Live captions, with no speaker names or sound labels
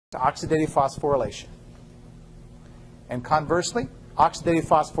to oxidative phosphorylation. And conversely, oxidative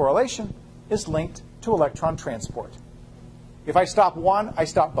phosphorylation is linked to electron transport. If I stop one, I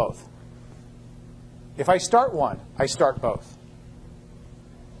stop both. If I start one, I start both.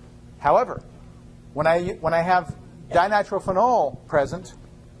 However, when I have dinitrophenol present,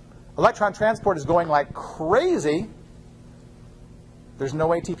 electron transport is going like crazy. There's no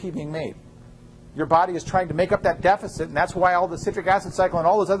ATP being made. Your body is trying to make up that deficit, and that's why all the citric acid cycle and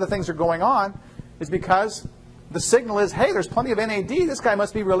all those other things are going on, is because the signal is, hey, there's plenty of NAD. This guy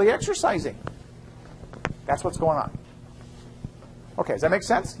must be really exercising. That's what's going on. Okay, does that make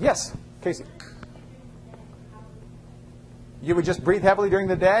sense? Yes, Casey. You would just breathe heavily during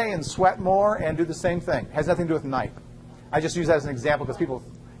the day and sweat more and do the same thing. It has nothing to do with night. I just use that as an example because people,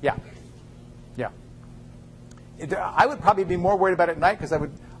 yeah. I would probably be more worried about it at night because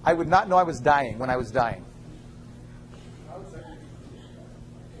I would not know I was dying when I was dying.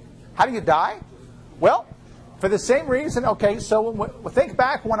 How do you die? Well, for the same reason. Okay, so think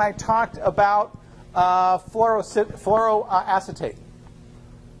back when I talked about fluoroacetate.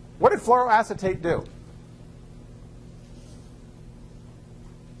 What did fluoroacetate do?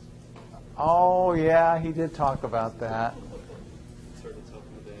 Oh, yeah, he did talk about that.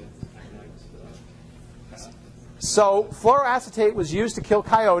 So fluoroacetate was used to kill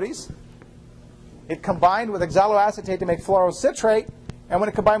coyotes. It combined with oxaloacetate to make fluorocitrate. And when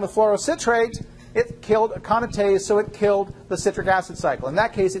it combined with fluorocitrate, it killed aconitase, so it killed the citric acid cycle. In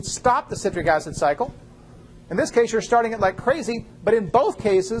that case, it stopped the citric acid cycle. In this case, you're starting it like crazy. But in both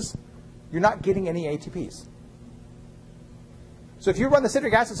cases, you're not getting any ATPs. So if you run the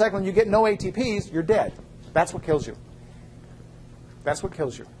citric acid cycle and you get no ATPs, you're dead. That's what kills you. That's what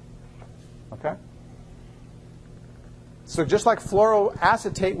kills you. Okay? So just like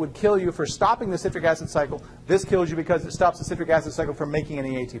fluoroacetate would kill you for stopping the citric acid cycle, this kills you because it stops the citric acid cycle from making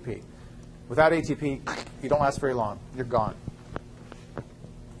any ATP. Without ATP, you don't last very long. You're gone.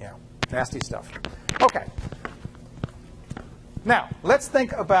 Yeah, nasty stuff. Okay. Now, let's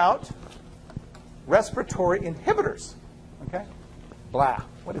think about respiratory inhibitors. Okay? Blah.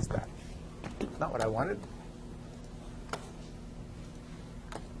 What is that? Not what I wanted.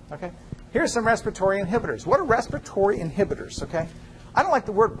 Okay. Here's some respiratory inhibitors. What are respiratory inhibitors? Okay. I don't like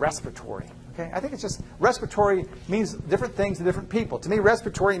the word respiratory. Okay. I think it's just respiratory means different things to different people. To me,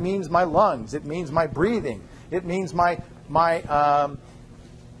 respiratory means my lungs. It means my breathing. It means my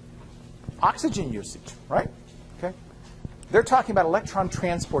oxygen usage. Right? Okay. They're talking about electron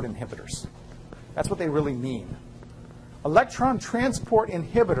transport inhibitors. That's what they really mean. Electron transport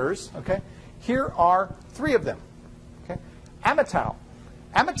inhibitors, okay, here are three of them. Okay. Amytal.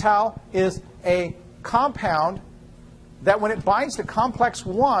 Amytal is a compound that when it binds to complex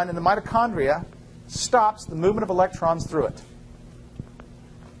 1 in the mitochondria, stops the movement of electrons through it.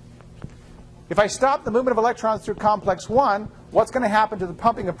 If I stop the movement of electrons through complex 1, what's going to happen to the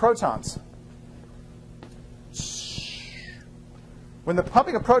pumping of protons? When the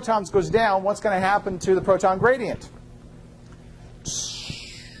pumping of protons goes down, what's going to happen to the proton gradient?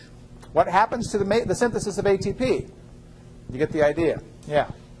 What happens to the synthesis of ATP? You get the idea. Yeah.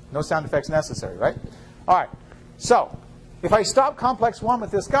 No sound effects necessary, right? All right. So if I stop complex 1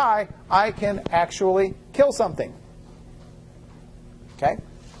 with this guy, I can actually kill something. Okay?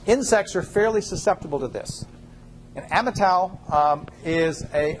 Insects are fairly susceptible to this. And amytal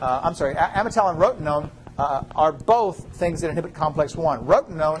amytal and rotenone are both things that inhibit complex 1.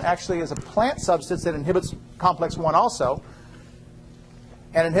 Rotenone actually is a plant substance that inhibits complex 1 also,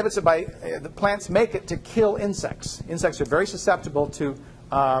 and inhibits it by, the plants make it to kill insects. Insects are very susceptible to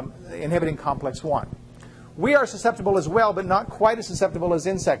inhibiting complex 1. We are susceptible as well, but not quite as susceptible as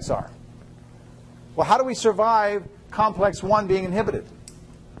insects are. Well, how do we survive complex 1 being inhibited?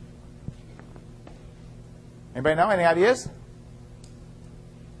 Anybody know? Any ideas?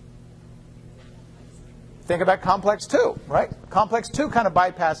 Think about complex 2, right? Complex 2 kind of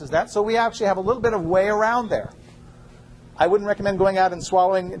bypasses that, so we actually have a little bit of way around there. I wouldn't recommend going out and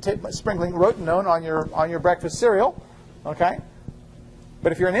sprinkling rotenone on your breakfast cereal, okay?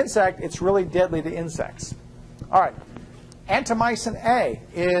 But if you're an insect, it's really deadly to insects. All right. Antimycin A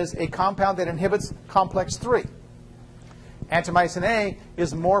is a compound that inhibits complex 3. Antimycin A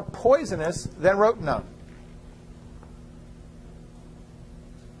is more poisonous than rotenone.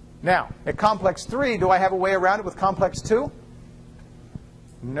 Now, at complex 3, do I have a way around it with complex 2?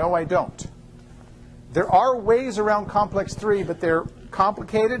 No, I don't. There are ways around complex 3, but they're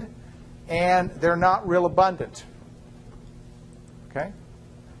complicated and they're not real abundant. Okay?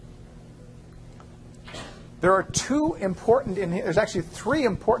 There are there's actually 3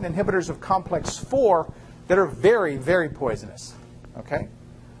 important inhibitors of complex 4 that are very, very poisonous. Okay?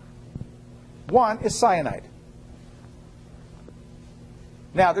 One is cyanide.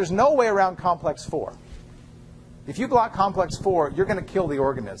 Now, there's no way around complex 4. If you block complex 4, you're going to kill the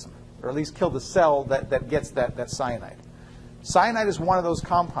organism, or at least kill the cell that gets that cyanide. Cyanide is one of those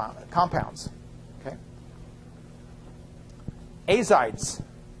compounds. Okay? Azides,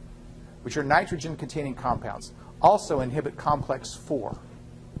 which are nitrogen-containing compounds, also inhibit complex 4.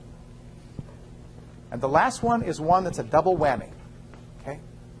 And the last one is one that's a double whammy. Okay?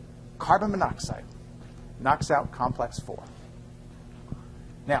 Carbon monoxide knocks out complex 4.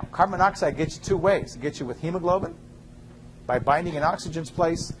 Now, carbon monoxide gets you two ways. It gets you with hemoglobin by binding in oxygen's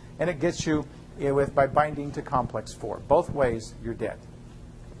place, and it gets you by binding to complex 4. Both ways, you're dead.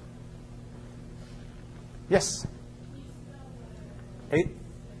 Yes?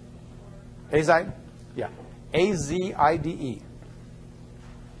 Azide? Yeah. A-Z-I-D-E.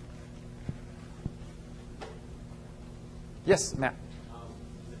 Yes, Matt?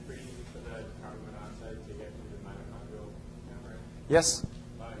 Is it pretty easy for the carbon monoxide to get to the mitochondrial membrane? Yes?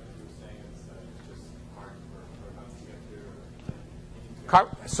 But you were saying it's just hard for protons to get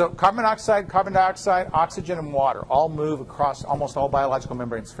through. So carbon monoxide, carbon dioxide, oxygen, and water all move across almost all biological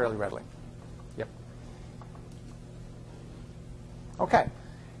membranes fairly readily. Yep. Okay.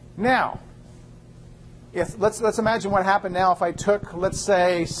 Now, let's imagine what happened now if I took, let's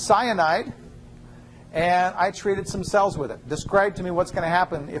say, cyanide, and I treated some cells with it. Describe to me what's going to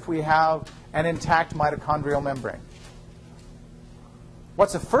happen if we have an intact mitochondrial membrane.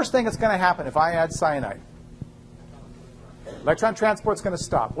 What's the first thing that's going to happen if I add cyanide? Electron transport is going to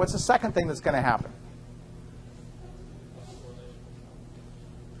stop. What's the second thing that's going to happen?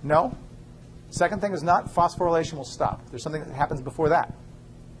 No. Second thing is not phosphorylation will stop. There's something that happens before that.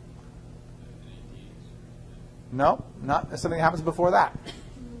 No, not something that happens before that.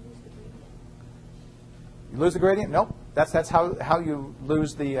 You lose the gradient? Nope. That's how you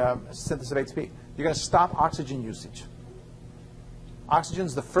lose the synthesis of ATP. You're going to stop oxygen usage.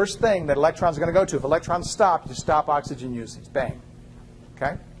 Oxygen's the first thing that electrons are going to go to. If electrons stop, you stop oxygen usage. Bang.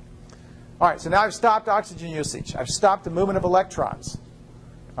 Okay? All right, so now I've stopped oxygen usage. I've stopped the movement of electrons.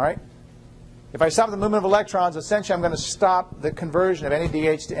 All right? If I stop the movement of electrons, essentially I'm going to stop the conversion of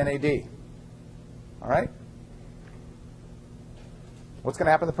NADH to NAD. All right? What's going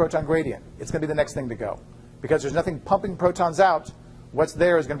to happen to the proton gradient? It's going to be the next thing to go. Because there's nothing pumping protons out, what's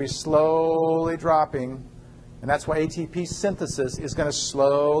there is going to be slowly dropping. And that's why ATP synthesis is going to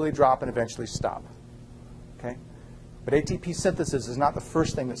slowly drop and eventually stop. Okay? But ATP synthesis is not the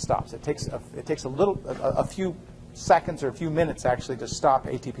first thing that stops. It takes a few seconds or a few minutes actually to stop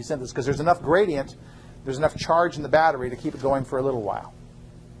ATP synthesis because there's enough gradient, there's enough charge in the battery to keep it going for a little while.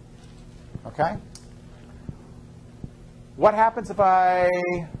 Okay? What happens if I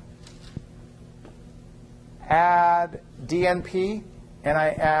add DNP and I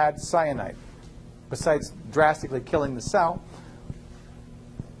add cyanide? Besides drastically killing the cell,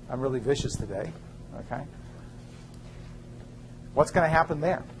 I'm really vicious today. Okay? What's going to happen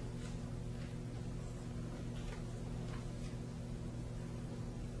there?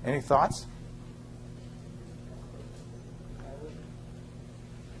 Any thoughts?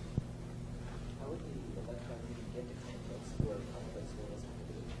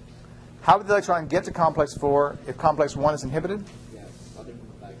 How would the electron get to complex 4 if complex 1 is inhibited? Yes, other than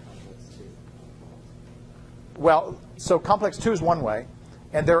by complex 2. Well, so complex 2 is one way,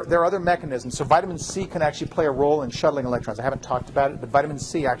 and there are other mechanisms. So vitamin C can actually play a role in shuttling electrons. I haven't talked about it, but vitamin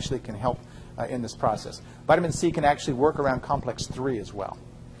C actually can help in this process. Vitamin C can actually work around complex 3 as well.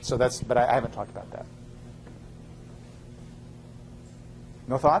 So but I haven't talked about that.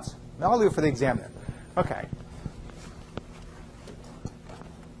 No thoughts? No, I'll leave it for the exam then. Okay.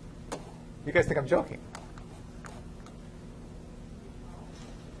 You guys think I'm joking?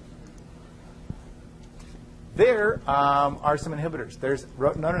 There are some inhibitors. There's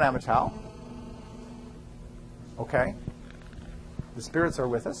rotenone. Okay. The spirits are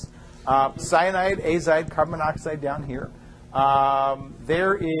with us. Cyanide, azide, carbon monoxide down here.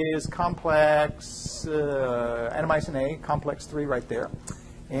 There is complex N-amycin A, complex 3 right there.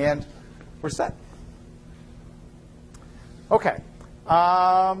 And we're set. Okay.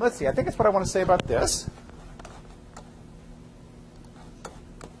 Let's see. I think that's what I want to say about this.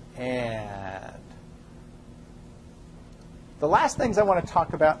 And the last things I want to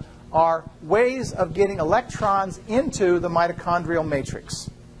talk about are ways of getting electrons into the mitochondrial matrix.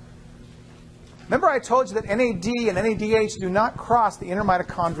 Remember I told you that NAD and NADH do not cross the inner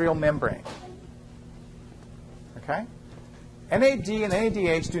mitochondrial membrane. Okay? NAD and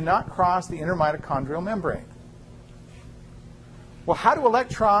NADH do not cross the inner mitochondrial membrane. Well, how do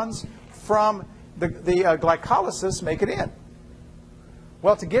electrons from the glycolysis make it in?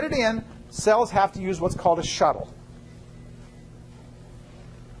 Well, to get it in, cells have to use what's called a shuttle.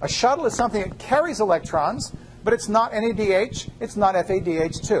 A shuttle is something that carries electrons, but it's not NADH, it's not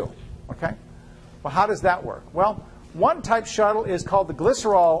FADH2. Okay? Well, how does that work? Well, one type shuttle is called the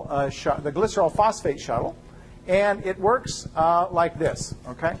glycerol phosphate shuttle, and it works like this.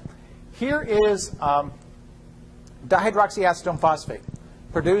 Okay? Here is dihydroxyacetone phosphate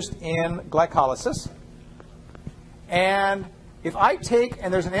produced in glycolysis. And if I take,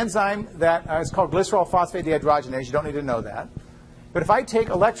 and there's an enzyme that is called glycerol phosphate dehydrogenase, you don't need to know that. But if I take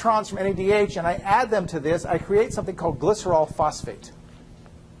electrons from NADH and I add them to this, I create something called glycerol phosphate.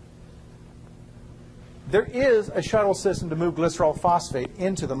 There is a shuttle system to move glycerol phosphate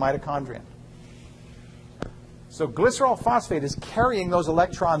into the mitochondrion. So glycerol phosphate is carrying those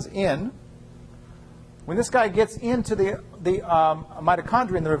electrons in. When this guy gets into the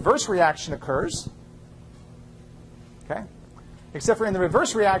mitochondrion, the reverse reaction occurs. Okay? Except for in the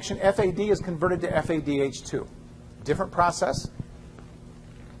reverse reaction, FAD is converted to FADH2. Different process.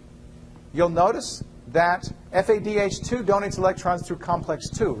 You'll notice that FADH2 donates electrons through complex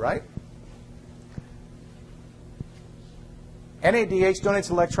 2, right? NADH donates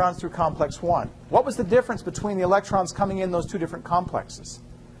electrons through complex 1. What was the difference between the electrons coming in those two different complexes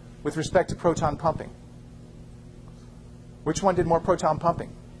with respect to proton pumping? Which one did more proton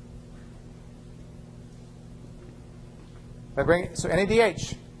pumping? So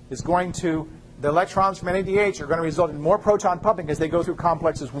NADH is going to, the electrons from NADH are going to result in more proton pumping as they go through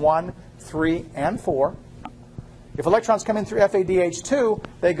complexes 1, 3, and 4. If electrons come in through FADH2,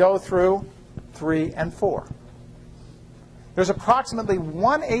 they go through 3 and 4. There's approximately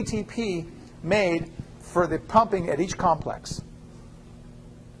 1 ATP made for the pumping at each complex.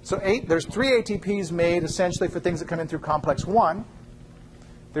 So there's 3 ATPs made essentially for things that come in through complex 1.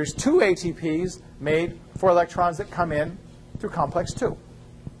 There's 2 ATPs made for electrons that come in through complex 2,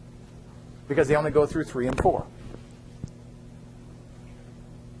 because they only go through 3 and 4.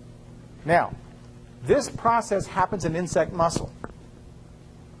 Now, this process happens in insect muscle.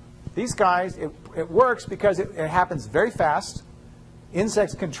 These guys, it works because it happens very fast.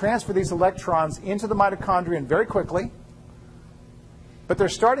 Insects can transfer these electrons into the mitochondrion very quickly, but they're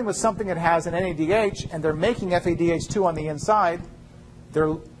starting with something that has an NADH, and they're making FADH2 on the inside.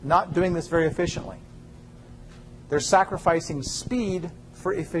 They're not doing this very efficiently. They're sacrificing speed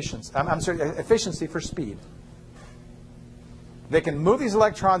for efficiency. Efficiency for speed. They can move these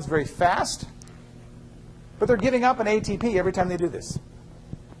electrons very fast, but they're giving up an ATP every time they do this.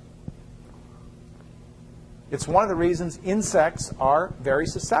 It's one of the reasons insects are very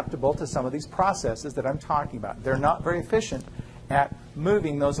susceptible to some of these processes that I'm talking about. They're not very efficient at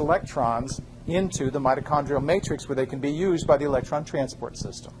moving those electrons into the mitochondrial matrix where they can be used by the electron transport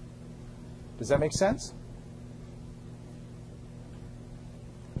system. Does that make sense?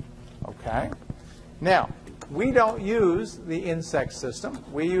 Okay. Now, we don't use the insect system.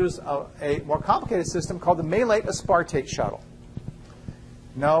 We use a more complicated system called the malate aspartate shuttle.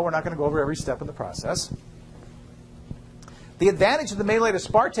 No, we're not going to go over every step of the process. The advantage of the malate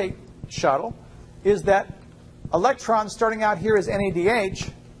aspartate shuttle is that electrons starting out here as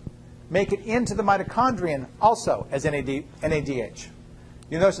NADH make it into the mitochondrion also as NADH.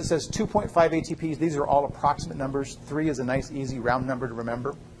 You notice it says 2.5 ATPs. These are all approximate numbers. 3 is a nice, easy, round number to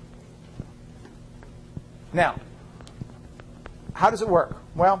remember. Now, how does it work?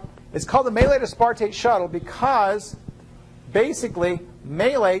 Well, it's called the malate aspartate shuttle because basically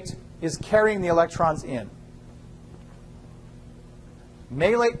malate is carrying the electrons in.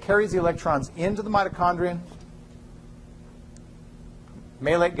 Malate carries the electrons into the mitochondrion.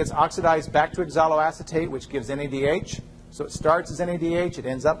 Malate gets oxidized back to oxaloacetate, which gives NADH. So it starts as NADH, it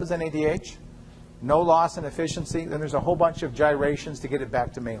ends up as NADH. No loss in efficiency. Then there's a whole bunch of gyrations to get it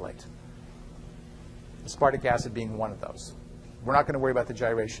back to malate. Aspartic acid being one of those. We're not going to worry about the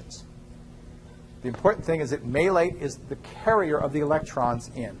gyrations. The important thing is that malate is the carrier of the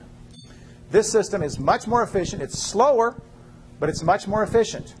electrons in. This system is much more efficient. It's slower, but it's much more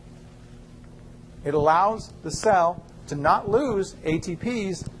efficient. It allows the cell to not lose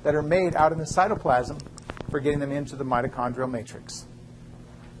ATPs that are made out in the cytoplasm for getting them into the mitochondrial matrix.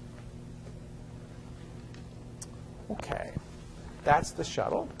 Okay, that's the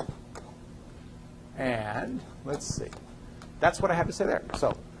shuttle. And let's see. That's what I have to say there.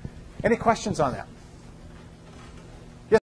 So, any questions on that?